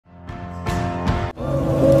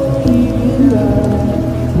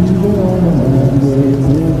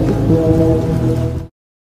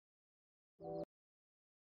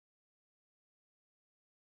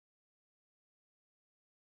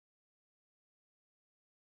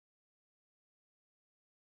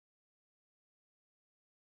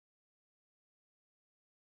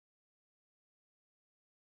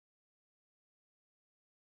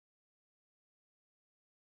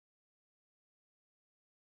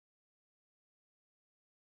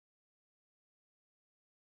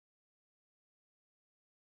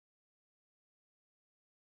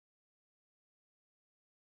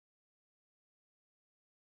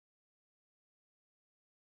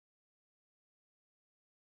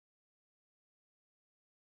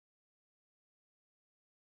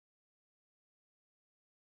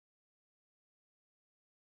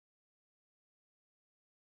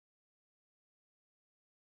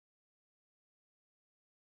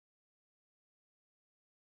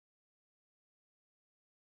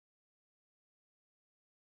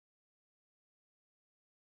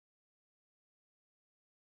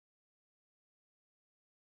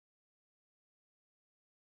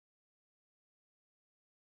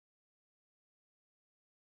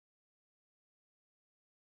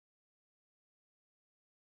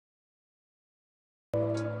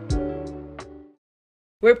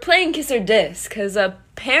We're playing Kiss or Diss, because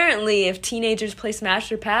apparently if teenagers play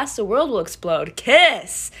Smash or Pass, the world will explode.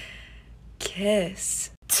 Kiss!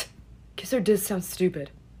 Kiss. Kiss or Diss sounds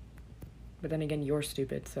stupid. But then again, you're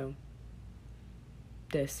stupid, so...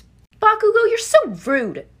 Diss. Bakugo, you're so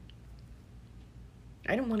rude!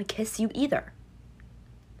 I don't want to kiss you either.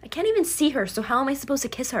 I can't even see her, so how am I supposed to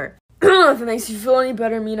kiss her? If it makes you feel any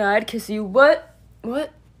better, Mina, I'd kiss you. What?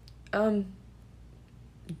 What?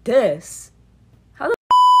 Diss?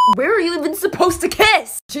 Where are you even supposed to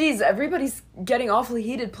kiss? Jeez, everybody's getting awfully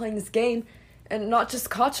heated playing this game, and not just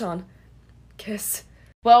𝗂𝗏. Kiss.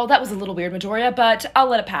 Well, that was a little weird, Midoriya, but I'll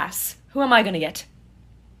let it pass. Who am I gonna get?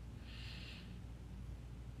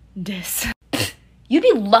 Diss. You'd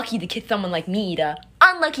be lucky to kiss someone like me, Ida.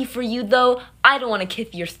 Unlucky for you, though. I don't want to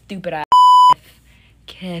kiss your stupid ass.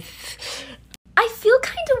 Kiss. I feel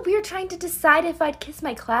kind of weird trying to decide if I'd kiss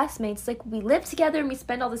my classmates. Like, we live together and we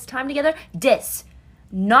spend all this time together. Diss.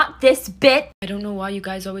 Not this bit. I don't know why you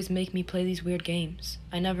guys always make me play these weird games.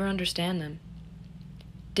 I never understand them.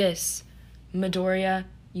 Diss. Midoriya,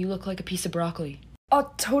 you look like a piece of broccoli.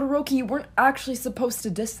 Oh, Todoroki, you weren't actually supposed to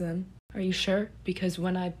diss them. Are you sure? Because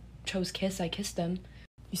when I chose kiss, I kissed them.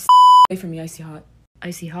 You away from me, Icy Hot.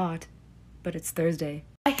 Icy Hot? But it's Thursday.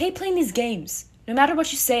 I hate playing these games. No matter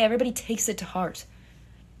what you say, everybody takes it to heart.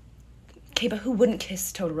 Okay, but who wouldn't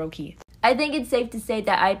kiss Todoroki? I think it's safe to say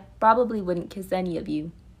that I probably wouldn't kiss any of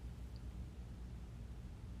you.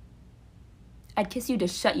 I'd kiss you to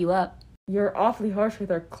shut you up. You're awfully harsh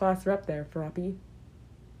with our class rep there, 𝗵𝗵.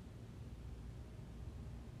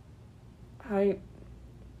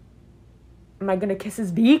 Am I gonna kiss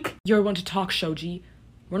his beak? You're one to talk, Shoji.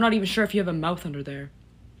 We're not even sure if you have a mouth under there.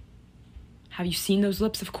 Have you seen those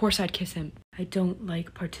lips? Of course I'd kiss him. I don't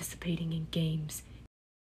like participating in games.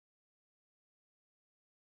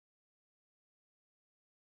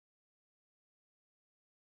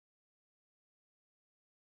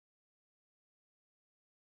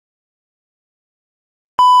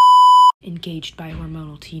 Engaged by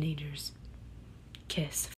hormonal teenagers.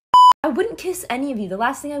 Kiss. I wouldn't kiss any of you. The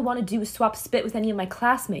last thing I want to do is swap spit with any of my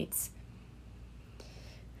classmates.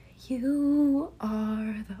 You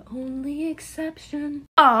are the only exception.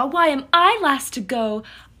 Aw, why am I last to go?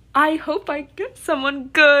 I hope I get someone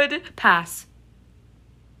good. Pass.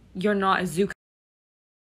 You're not a 𝗂𝗏.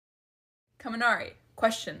 𝗵𝗏,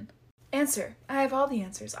 question. Answer. I have all the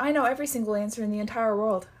answers. I know every single answer in the entire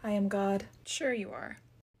world. I am God. Sure you are.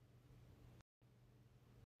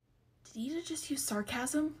 Did Ida just use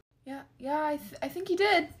sarcasm? Yeah, I think he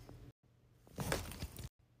did.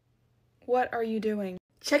 What are you doing?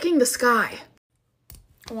 Checking the sky.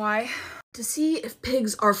 Why? To see if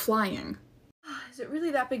pigs are flying. Is it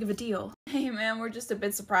really that big of a deal? Hey man, we're just a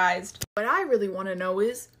bit surprised. What I really want to know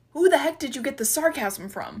is, who the heck did you get the sarcasm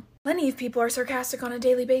from? Plenty of people are sarcastic on a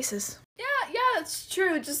daily basis. Yeah, it's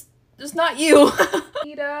true, just not you.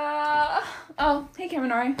 Ida. Oh, hey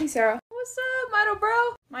𝗵𝗏. Hey Sarah. What's up, Mito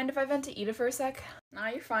bro? Mind if I vent to Ida for a sec? Nah,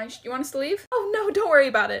 you're fine. You want us to leave? Oh no, don't worry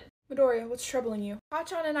about it. Midoriya, what's troubling you?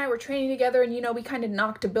 𝗂𝗏 and I were training together and, you know, we kind of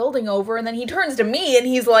knocked a building over, and then he turns to me and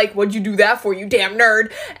he's like, what'd you do that for, you damn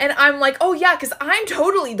nerd? And I'm like, oh yeah, because I'm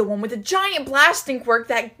totally the one with a giant blasting quirk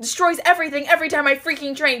that destroys everything every time I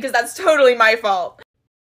freaking train, because that's totally my fault.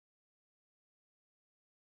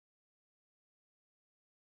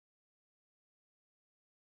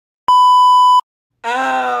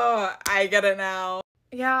 Oh, I get it now.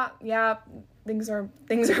 Yeah, things are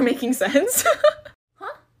making sense.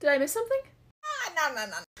 Huh? Did I miss something? No.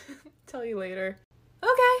 Tell you later.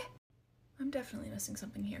 Okay. I'm definitely missing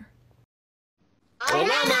something here.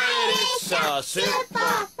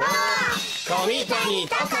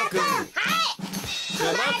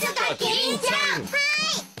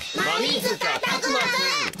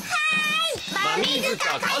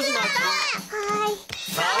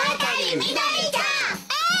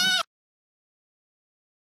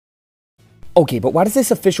 Okay, but why does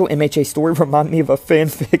this official 𝗵𝐴 story remind me of a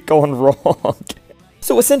fanfic gone wrong?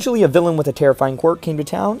 So essentially, a villain with a terrifying quirk came to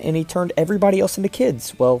town, and he turned everybody else into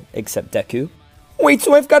kids. Well, except Deku. Wait,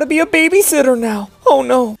 so I've got to be a babysitter now. Oh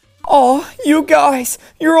no. Aw, you guys,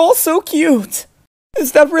 you're all so cute.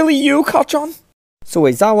 Is that really you, 𝗂𝗏? So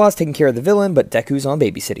Aizawa's taking care of the villain, but Deku's on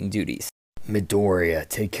babysitting duties. Midoriya,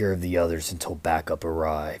 take care of the others until backup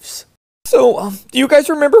arrives. So, do you guys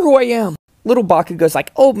remember who I am? Little Bakugo's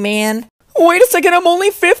like, oh man. Wait a second, I'm only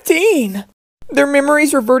 15! Their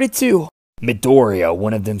memories reverted too. Midoriya,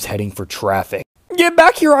 one of them's heading for traffic. Get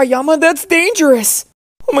back here, Ayama, that's dangerous!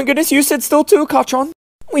 Oh my goodness, you said still too, 𝗂𝗏.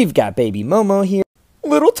 We've got baby Momo here.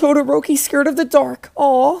 Little Todoroki scared of the dark,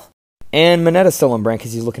 aww. And Mineta's still on brand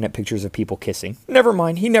because he's looking at pictures of people kissing. Never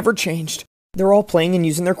mind, he never changed. They're all playing and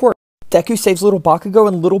using their quirk. Deku saves little Bakugo,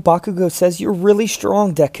 and little Bakugo says, "You're really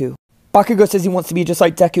strong, Deku." Bakugo says he wants to be just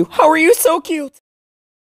like Deku. "How are you so cute?"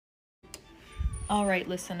 Alright,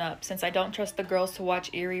 listen up. Since I don't trust the girls to watch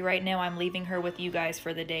Eri right now, I'm leaving her with you guys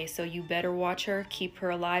for the day, so you better watch her, keep her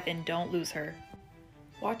alive, and don't lose her.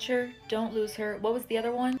 Watch her, don't lose her. What was the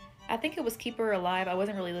other one? I think it was keep her alive. I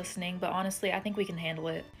wasn't really listening, but honestly, I think we can handle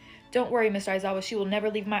it. Don't worry, Mr. Aizawa, she will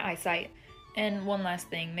never leave my eyesight. And one last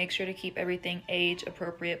thing, make sure to keep everything age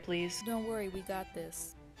appropriate, please. Don't worry, we got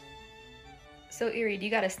this. So Eri, do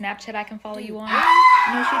you got a Snapchat I can follow you on?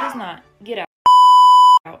 No, she does not. Get out.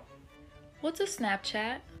 What's a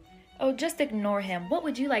Snapchat? Oh, just ignore him. What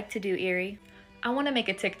would you like to do, Eri? I want to make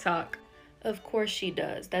a TikTok. Of course she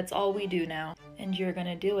does. That's all we do now. And you're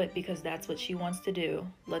gonna do it because that's what she wants to do.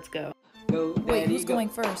 Let's go. Wait, who's going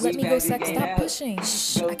first? Let me go, Sex. Stop pushing.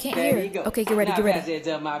 Shh, I can't hear. Okay, get ready, get ready.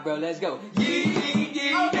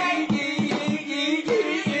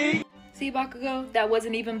 See, Bakugo? That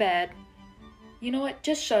wasn't even bad. You know what?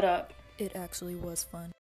 Just shut up. It actually was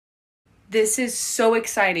fun. This is so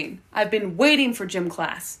exciting. I've been waiting for gym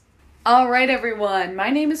class. All right, everyone. My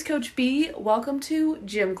name is Coach B. Welcome to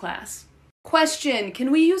gym class. Question, can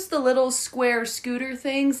we use the little square scooter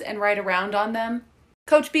things and ride around on them?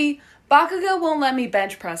 Coach B, Bakugo won't let me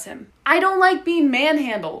bench press him. I don't like being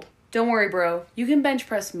manhandled. Don't worry, bro. You can bench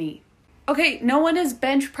press me. Okay, no one is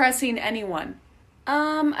bench pressing anyone.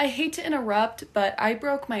 I hate to interrupt, but I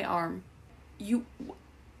broke my arm. You...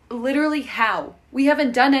 Literally how? We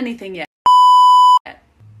haven't done anything yet.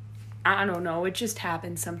 I don't know, it just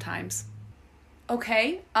happens sometimes.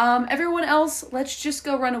 Okay, everyone else, let's just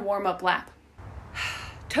go run a warm-up lap.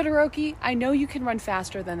 Todoroki, I know you can run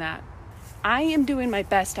faster than that. I am doing my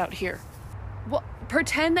best out here. Well,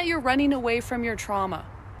 pretend that you're running away from your trauma.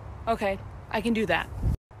 Okay, I can do that.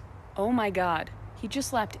 Oh my god, he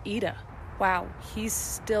just lapped Ida. Wow, he's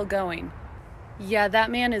still going. Yeah, that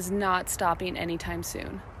man is not stopping anytime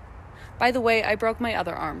soon. By the way, I broke my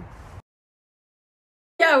other arm.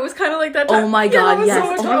 Yeah, it was kind of like that time. Oh my god,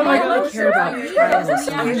 yes. So Oh my god, I god, care about trials.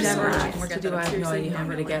 Yeah, I've you're never so had more to do. I have no idea how I'm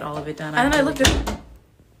gonna get all of it done. And then I looked at...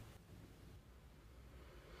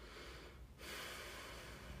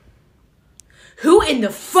 Who in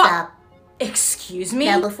the fuck? Stop. Excuse me?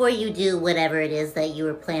 Now, before you do whatever it is that you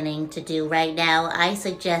were planning to do right now, I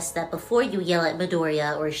suggest that before you yell at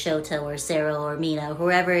Midoriya or Shota or Sarah or Mina,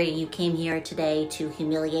 whoever you came here today to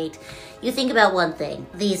humiliate, you think about one thing.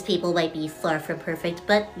 These people might be far from perfect,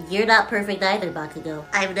 but you're not perfect either, Bakugo.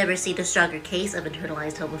 I've never seen a stronger case of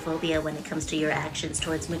internalized homophobia when it comes to your actions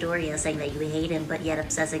towards Midoriya, saying that you hate him, but yet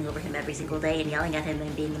obsessing over him every single day and yelling at him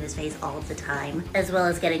and being in his face all of the time, as well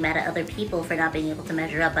as getting mad at other people for not being able to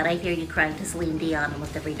measure up. But I hear you crying to Celine Dion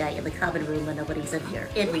almost every night in the common room when nobody's in here.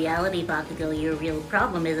 In reality, Bakugo, your real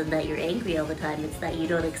problem isn't that you're angry all the time, it's that you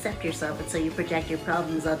don't accept yourself, and so you project your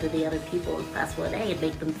problems onto the other people in Class 1A and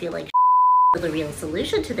make them feel like the real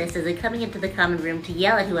solution to this isn't coming into the common room to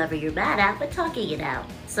yell at whoever you're mad at, but talking it out.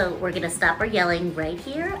 So we're gonna stop our yelling right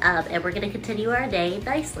here, and we're gonna continue our day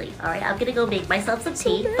nicely. All right, I'm gonna go make myself some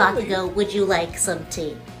tea. Bakugo, would you like some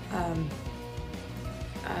tea?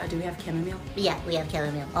 Do we have chamomile? Yeah, we have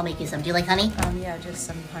chamomile. I'll make you some. Do you like honey? Yeah, just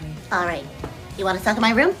some honey. All right. You want to talk in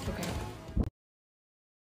my room? Okay.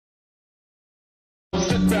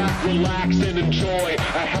 Sit back, relax, and enjoy a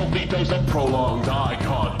healthy dose of prolonged eye